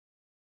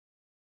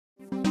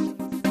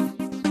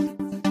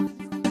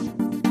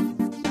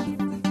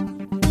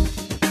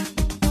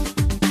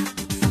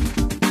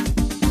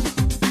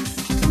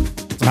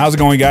How's it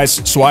going, guys?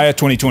 Swaya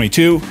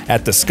 2022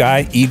 at the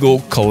Sky Eagle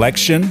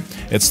Collection.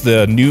 It's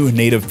the new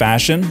native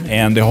fashion,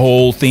 and the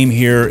whole theme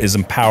here is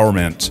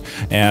empowerment.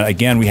 And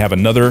again, we have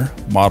another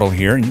model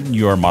here.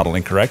 You are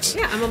modeling, correct?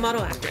 Yeah, I'm a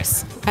model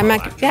actress. My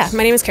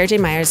name is Cara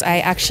Jade Myers. I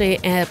actually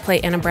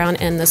play Anna Brown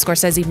in the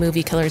Scorsese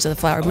movie Killers of the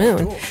Flower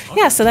Moon.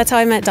 Yeah, so that's how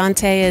I met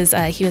Dante. Is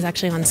he was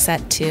actually on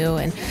set too,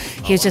 and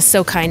he was just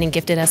so kind and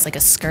gifted us like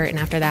a skirt. And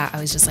after that, I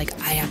was just like,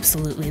 I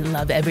absolutely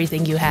love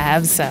everything you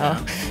have. So,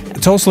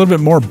 tell us a little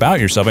bit more about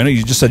yourself. I know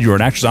you just said you were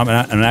an actress. I'm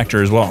an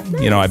actor as well.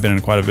 You know, I've been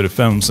in quite a bit of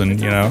films, and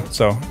you know,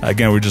 so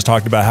again, we just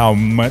talked about how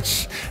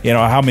much, you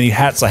know, how many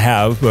hats I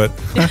have, but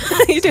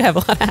you do have a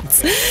lot of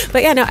hats.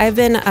 But yeah, no,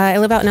 I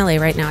live out in LA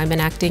right now. I've been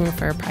acting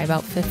for probably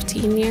about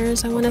 15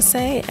 years, I want to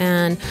say.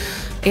 And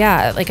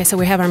yeah, like I said,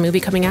 we have our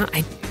movie coming out.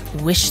 I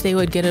wish they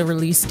would get a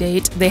release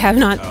date. They have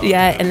not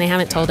yet, and they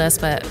haven't told us,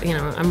 but you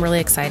know, I'm really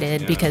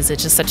excited because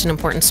it's just such an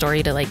important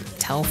story to like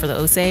tell for the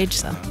Osage.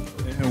 So.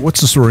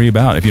 What's the story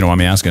about, if you don't mind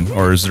me asking?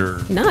 Or is there...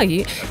 No,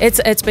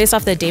 it's based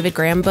off the David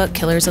Graham book,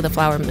 Killers of the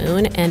Flower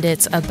Moon, and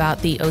it's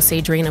about the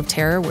Osage Reign of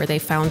Terror, where they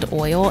found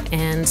oil,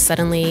 and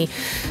suddenly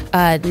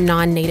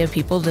non-native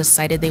people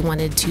decided they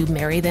wanted to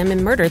marry them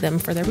and murder them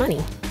for their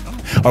money.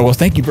 Oh, well,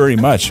 thank you very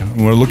much.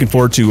 We're looking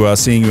forward to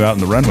seeing you out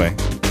in the runway.